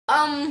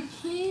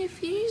if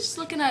he's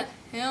looking at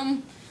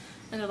him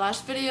in the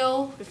last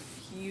video,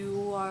 if you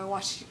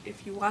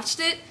watched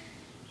it,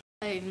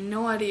 I had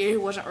no idea he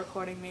wasn't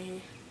recording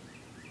me.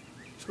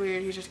 It's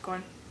weird. He's just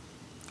going.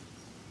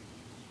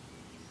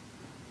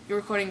 You're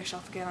recording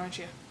yourself again, aren't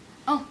you?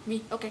 Oh,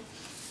 me. Okay,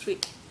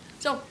 sweet.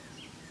 So,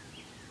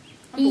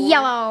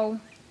 Yellow.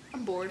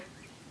 I'm bored.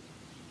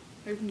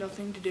 There's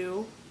nothing to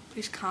do.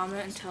 Please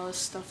comment and tell us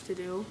stuff to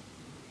do.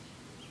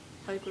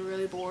 Like, we're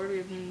really bored. We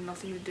have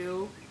nothing to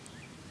do.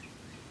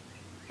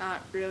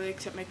 Not really,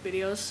 except make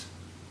videos.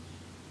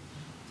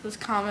 So just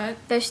comment.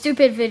 They're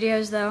stupid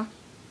videos, though.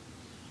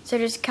 So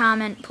just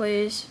comment,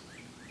 please.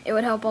 It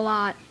would help a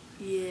lot.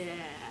 Yeah.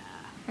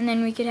 And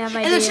then we could have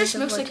And ideas there's just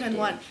of what Milkshake to Men do.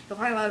 1. You'll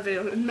find a lot of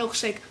videos.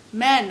 Milkshake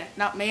Men,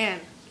 not man.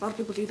 A lot of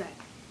people do that.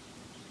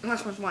 And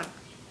last one's 1.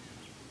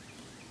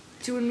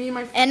 2 and me and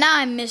my friend. And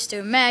I'm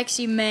Mr.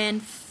 Maxi Man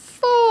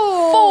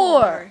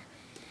 4.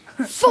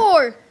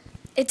 4.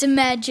 It's a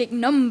magic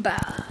number.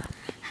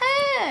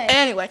 Hey.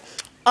 Anyway,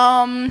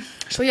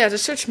 so yeah,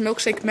 just search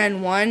Milkshake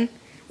Men 1.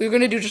 We were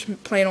gonna do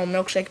just plain old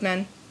Milkshake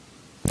Men,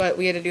 but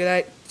we had to do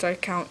that. It's our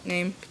account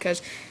name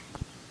because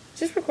is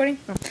this recording?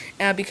 No.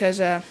 Because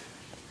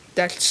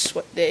that's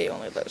what they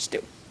only let us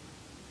do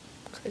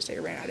because they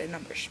ran out of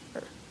numbers.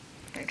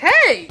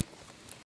 Okay.